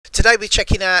Today we're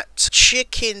checking out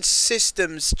Chicken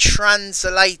Systems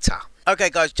Translator. Okay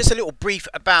guys, just a little brief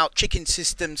about Chicken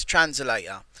Systems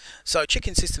Translator. So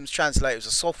Chicken Systems Translator is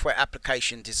a software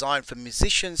application designed for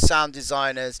musicians, sound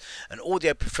designers and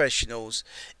audio professionals.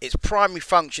 Its primary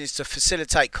function is to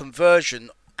facilitate conversion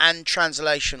and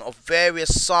translation of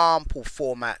various sample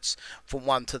formats from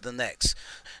one to the next.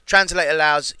 Translator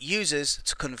allows users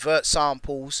to convert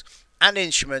samples and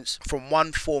instruments from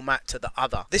one format to the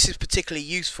other. This is particularly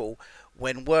useful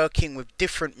when working with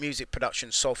different music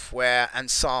production software and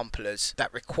samplers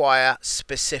that require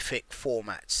specific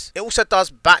formats. It also does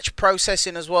batch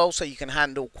processing as well, so you can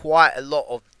handle quite a lot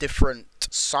of different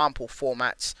sample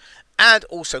formats and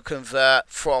also convert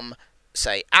from,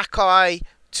 say, Akai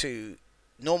to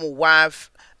normal WAV,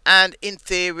 and in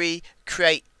theory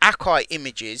create Akai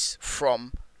images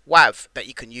from WAV that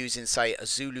you can use in, say, a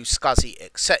Zulu, SCSI,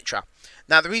 etc.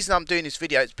 Now the reason I'm doing this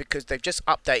video is because they've just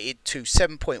updated to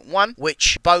 7.1,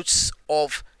 which boasts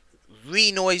of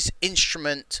Renoise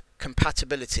instrument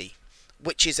compatibility,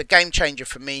 which is a game changer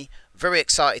for me. Very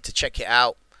excited to check it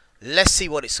out. Let's see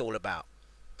what it's all about.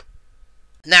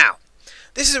 Now,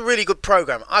 this is a really good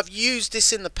program. I've used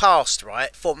this in the past,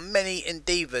 right, for many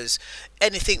endeavours,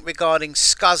 anything regarding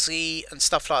SCSI and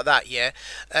stuff like that, yeah.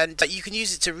 And you can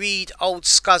use it to read old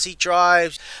SCSI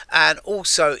drives, and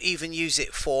also even use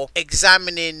it for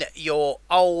examining your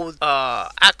old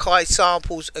Akai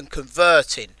samples and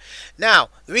converting.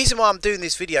 Now, the reason why I'm doing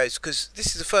this video is because this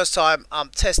is the first time I'm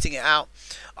testing it out.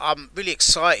 I'm really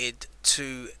excited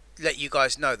to let you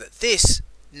guys know that this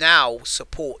now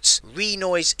supports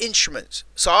Renoise instruments.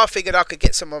 So I figured I could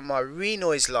get some of my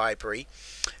Renoise library,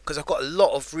 because I've got a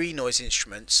lot of Renoise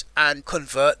instruments, and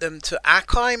convert them to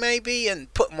Akai maybe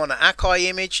and put them on an Akai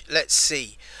image. Let's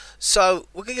see. So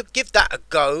we're going to give that a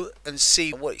go and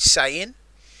see what it's saying.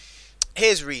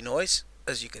 Here's Renoise,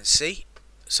 as you can see.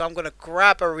 So I'm going to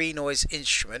grab a Renoise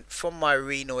instrument from my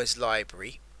Renoise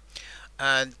library,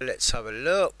 and let's have a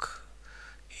look.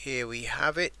 Here we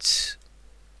have it.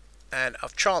 And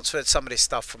I've transferred some of this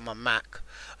stuff from my Mac,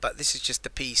 but this is just the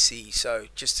PC, so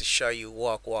just to show you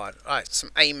what one. Right, some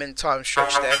amen, time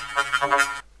stretch there,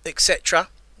 etc.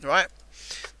 Right,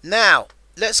 now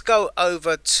let's go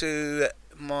over to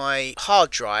my hard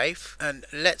drive and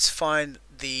let's find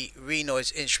the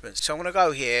Renoise instruments. So I'm going to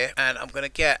go here and I'm going to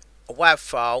get a WAV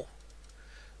file.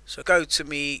 So go to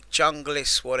me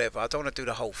junglist, whatever. I don't want to do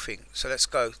the whole thing, so let's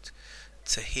go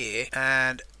to here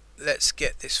and let's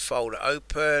get this folder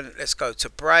open. Let's go to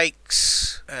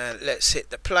breaks and let's hit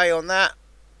the play on that.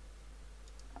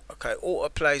 Okay,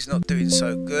 autoplay is not doing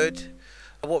so good.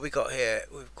 What we got here?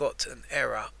 We've got an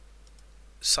error.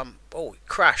 Oh, it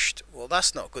crashed. Well,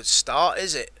 that's not a good start,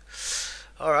 is it?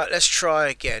 Alright, let's try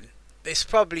again. It's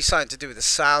probably something to do with the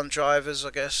sound drivers, I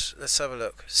guess. Let's have a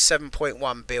look.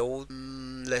 7.1 build.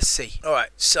 Let's see. Alright,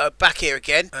 so back here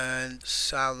again and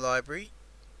sound library.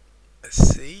 Let's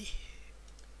see.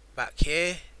 Back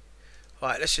here.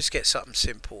 Right, let's just get something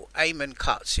simple. Amen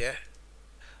cuts, yeah.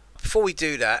 Before we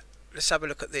do that, let's have a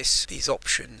look at these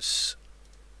options.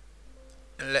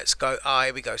 And let's go,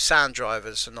 here we go. Sound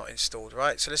drivers are not installed,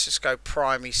 right? So let's just go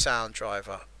primary sound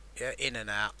driver. Yeah, in and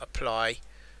out, apply.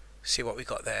 See what we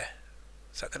got there.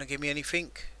 Is that going to give me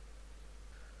anything?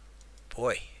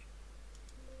 Boy.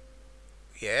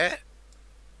 Yeah.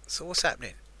 So what's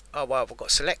happening? Oh, well, I've got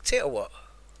to select it or what?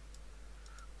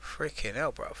 Freaking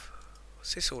hell, bruv.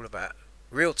 What's this all about?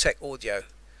 Realtek audio,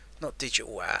 not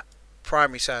digital out.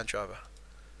 Primary sound driver.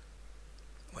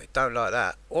 Wait, don't like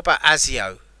that. What about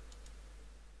ASIO?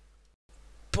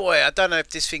 Boy, I don't know if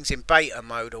this thing's in beta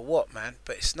mode or what, man,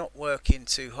 but it's not working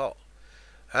too hot.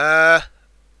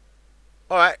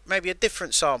 Alright, maybe a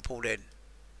different sample then.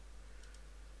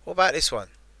 What about this one?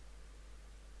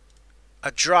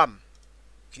 A drum.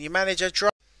 Can you manage a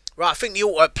drum? Right, I think the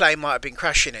autoplay might have been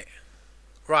crashing it.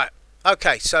 Right,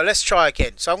 okay, so let's try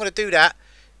again. So I'm going to do that.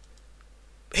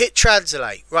 Hit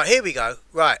translate. Right, here we go.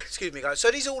 Right, excuse me guys.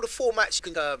 So these are all the formats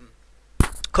you can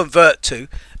convert to,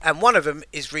 and one of them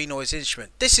is Renoise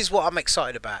instrument. This is what I'm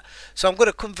excited about. So I'm going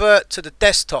to convert to the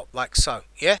desktop like so.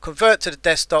 Yeah, convert to the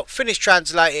desktop, finish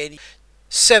translating.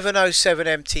 707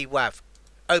 MT WAV.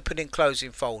 Open and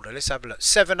closing folder. Let's have a look.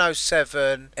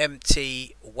 707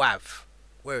 MT WAV.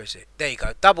 Where is it? There you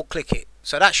go. Double click it.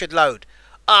 So that should load.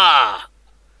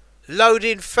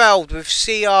 Loading failed with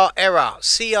CR error.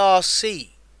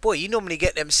 CRC. Boy, you normally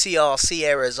get them CRC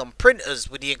errors on printers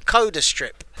with the encoder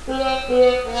strip.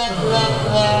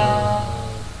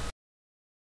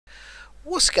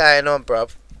 What's going on,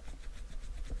 bruv?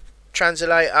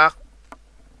 Translator.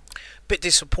 Bit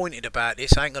disappointed about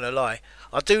this, I ain't gonna lie.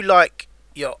 I do like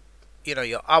your you know,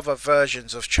 your other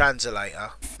versions of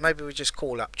Translator. Maybe we just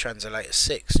call up Translator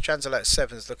 6. Translator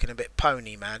 7 is looking a bit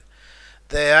pony, man.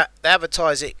 They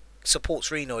advertise it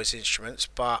supports Renoise instruments,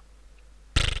 but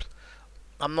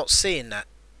I'm not seeing that.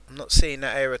 I'm not seeing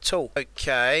that here at all.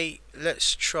 Okay,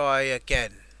 let's try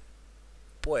again.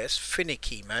 Boy, it's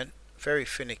finicky, man. Very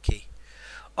finicky.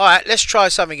 Alright, let's try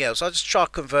something else. I'll just try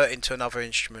converting to another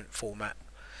instrument format.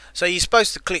 So you're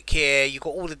supposed to click here. You've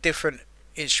got all the different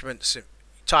instruments,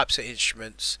 types of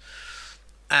instruments,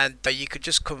 and you could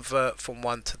just convert from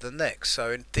one to the next.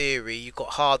 So in theory, you've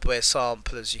got hardware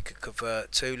samplers you could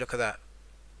convert to. Look at that.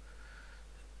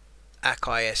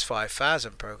 ACIS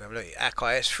 5000 program. Look,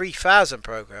 ACIS 3000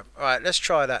 program. Alright, let's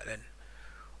try that then.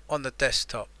 On the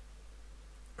desktop.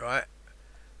 Right.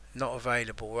 Not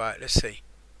available. Right, let's see.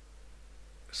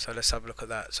 So let's have a look at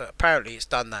that. So apparently it's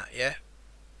done that, yeah?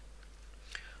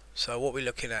 So what we're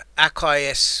looking at,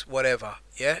 ACIS whatever,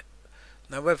 yeah?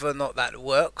 Now whether or not that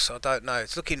works, I don't know.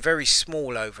 It's looking very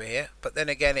small over here, but then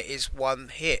again it is one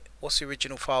hit. What's the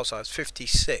original file size?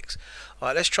 56.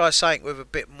 Alright, let's try something with a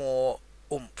bit more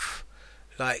oomph.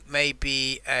 Like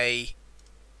maybe a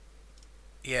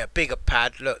bigger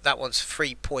pad. Look, that one's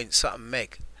 3 point something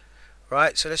meg.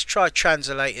 Right, so let's try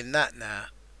translating that now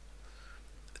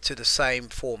to the same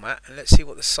format, and let's see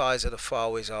what the size of the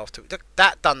file is after.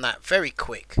 That done that very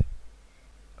quick.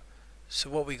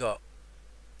 So what we got?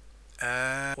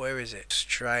 Where is it?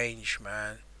 Strange,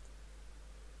 man.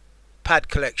 Pad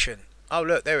collection. Oh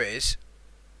look, there it is.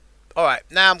 Alright,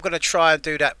 now I'm going to try and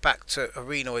do that back to a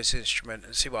Renoise instrument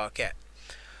and see what I get.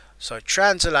 So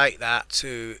translate that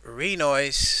to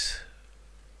Renoise.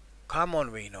 Come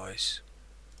on, Renoise.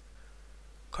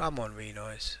 Come on,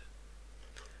 Renoise.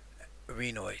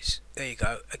 Renoise. There you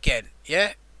go. Again,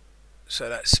 yeah? So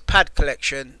that's pad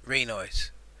collection,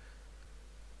 Renoise.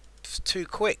 It's too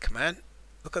quick, man.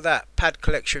 Look at that. Pad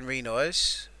collection,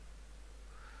 Renoise.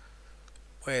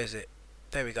 Where is it?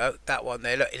 There we go. That one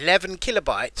there. Look, 11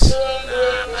 kilobytes.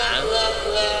 Nah, man.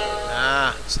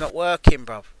 Nah, it's not working,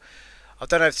 bruv. I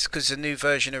don't know if it's because it's a new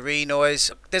version of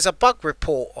Renoise. There's a bug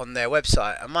report on their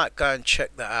website. I might go and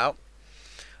check that out.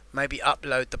 Maybe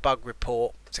upload the bug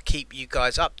report to keep you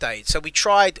guys updated. So we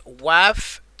tried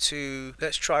WAV to,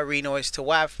 let's try Renoise to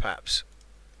WAV perhaps.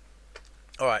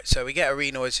 Alright, so we get a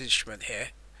Renoise instrument here.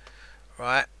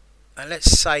 Right, and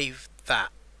let's save that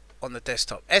on the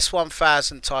desktop.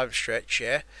 S1000 time stretch,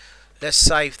 yeah. Let's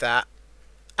save that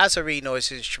as a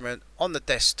Renoise instrument on the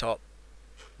desktop.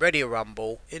 Ready to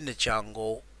rumble in the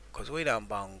jungle, because we don't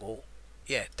bungle.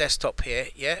 Yeah, desktop here,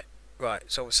 yeah. Right,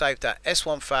 so we'll save that.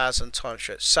 S1000 time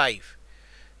stretch, save.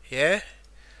 Yeah?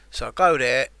 So I go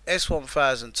there,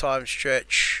 S1000 time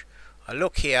stretch. I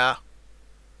look here.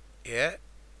 Yeah?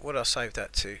 What did I save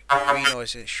that to?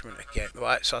 Renoise instrument again.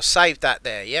 Right, so I saved that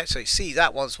there, yeah? So you see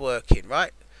that one's working,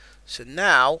 right? So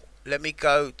now, let me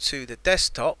go to the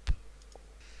desktop.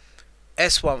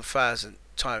 S1000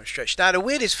 time stretch. Now the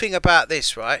weirdest thing about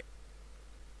this, right,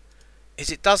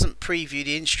 is it doesn't preview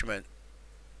the instrument.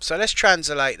 So let's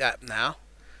translate that now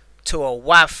to a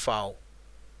WAV file.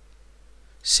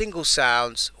 Single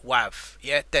sounds, WAV,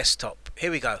 yeah, desktop. Here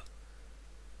we go.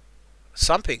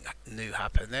 Something new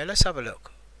happened there. Let's have a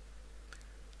look.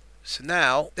 So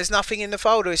now there's nothing in the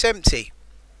folder. It's empty.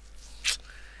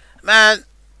 Man,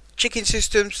 Chicken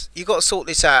Systems, you got to sort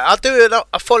this out. I'll do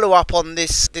a follow up on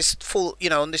this full,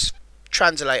 you know, on this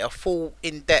translator, full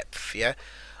in depth. Yeah,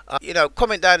 you know,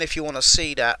 comment down if you want to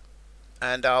see that,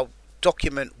 and I'll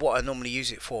document what I normally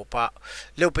use it for. But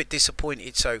a little bit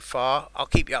disappointed so far. I'll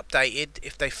keep you updated.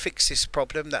 If they fix this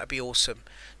problem, that'd be awesome.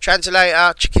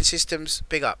 Translator, Chicken Systems,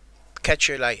 big up. Catch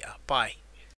you later. Bye.